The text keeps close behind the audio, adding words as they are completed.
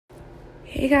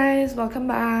Hey guys, welcome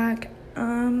back.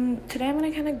 Today I'm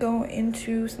gonna kind of go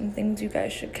into some things you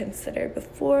guys should consider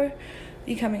before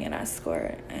becoming an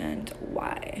escort and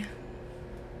why.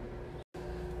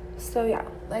 So yeah,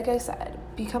 like I said,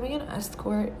 becoming an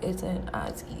escort isn't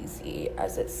as easy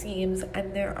as it seems,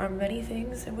 and there are many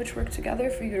things in which work together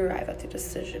for you to arrive at the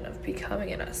decision of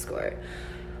becoming an escort.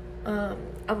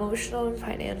 Emotional and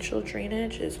financial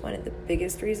drainage is one of the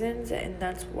biggest reasons, and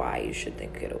that's why you should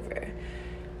think it over.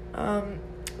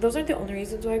 Those aren't the only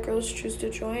reasons why girls choose to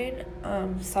join.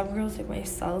 Some girls like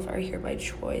myself are here by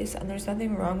choice, and there's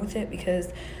nothing wrong with it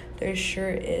because there sure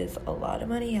is a lot of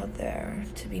money out there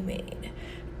to be made.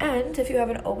 And if you have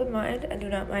an open mind and do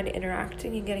not mind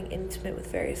interacting and getting intimate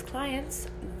with various clients,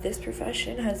 this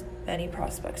profession has many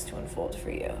prospects to unfold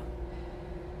for you.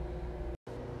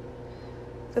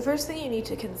 The first thing you need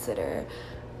to consider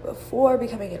before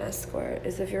becoming an escort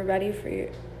is if you're ready for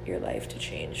your life to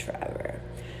change forever.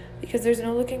 Because there's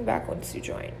no looking back once you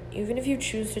join. Even if you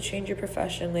choose to change your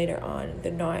profession later on, the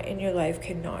knot in your life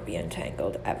cannot be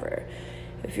untangled ever.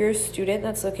 If you're a student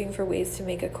that's looking for ways to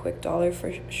make a quick dollar for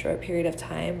a short period of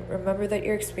time, remember that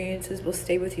your experiences will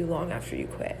stay with you long after you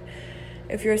quit.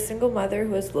 If you're a single mother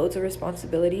who has loads of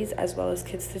responsibilities as well as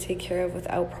kids to take care of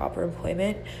without proper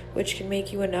employment, which can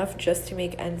make you enough just to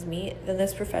make ends meet, then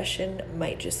this profession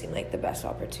might just seem like the best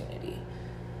opportunity.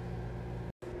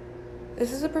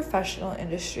 This is a professional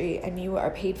industry and you are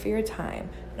paid for your time,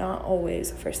 not always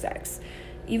for sex.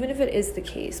 Even if it is the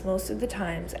case, most of the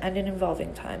times and in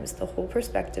evolving times, the whole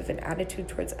perspective and attitude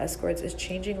towards escorts is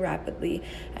changing rapidly,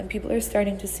 and people are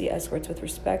starting to see escorts with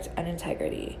respect and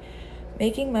integrity.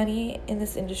 Making money in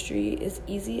this industry is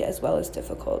easy as well as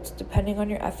difficult, depending on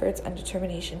your efforts and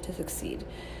determination to succeed.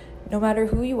 No matter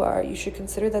who you are, you should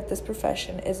consider that this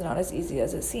profession is not as easy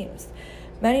as it seems.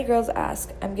 Many girls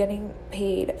ask, I'm getting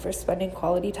paid for spending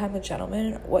quality time with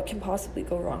gentlemen. What can possibly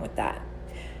go wrong with that?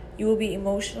 You will be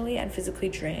emotionally and physically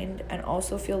drained and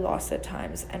also feel lost at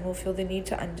times and will feel the need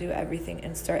to undo everything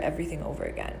and start everything over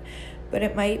again. But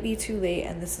it might be too late,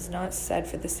 and this is not said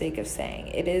for the sake of saying.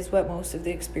 It is what most of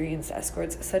the experienced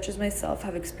escorts, such as myself,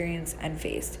 have experienced and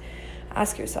faced.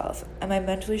 Ask yourself, am I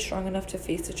mentally strong enough to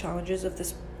face the challenges of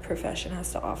this profession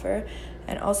has to offer?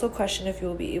 And also question if you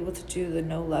will be able to do the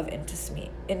no love intimacy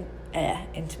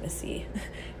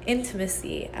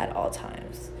at all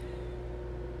times.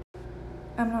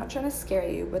 I'm not trying to scare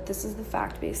you, but this is the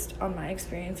fact based on my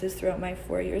experiences throughout my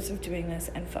 4 years of doing this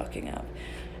and fucking up.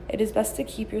 It is best to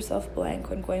keep yourself blank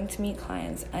when going to meet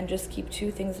clients and just keep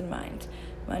two things in mind: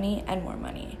 money and more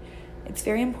money. It's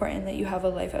very important that you have a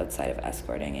life outside of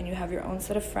escorting and you have your own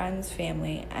set of friends,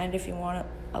 family, and if you want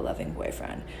a loving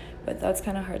boyfriend. But that's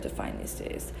kind of hard to find these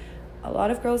days. A lot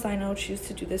of girls I know choose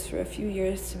to do this for a few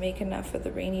years to make enough for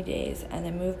the rainy days and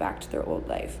then move back to their old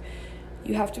life.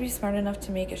 You have to be smart enough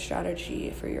to make a strategy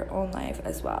for your own life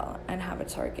as well and have a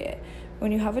target.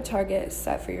 When you have a target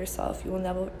set for yourself, you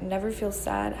will never feel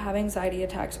sad, have anxiety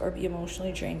attacks, or be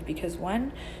emotionally drained because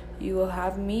one, you will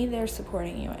have me there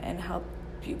supporting you and help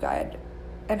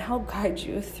guide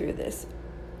you through this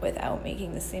without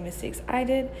making the same mistakes I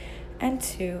did, and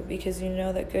two, because you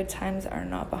know that good times are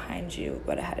not behind you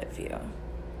but ahead of you.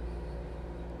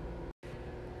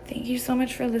 Thank you so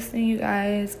much for listening, you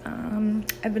guys.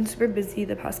 I've been super busy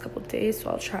the past couple of days, so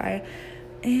I'll try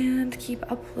and keep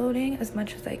uploading as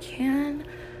much as I can.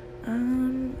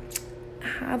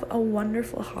 Have a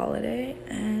wonderful holiday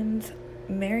and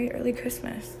Merry Early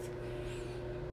Christmas.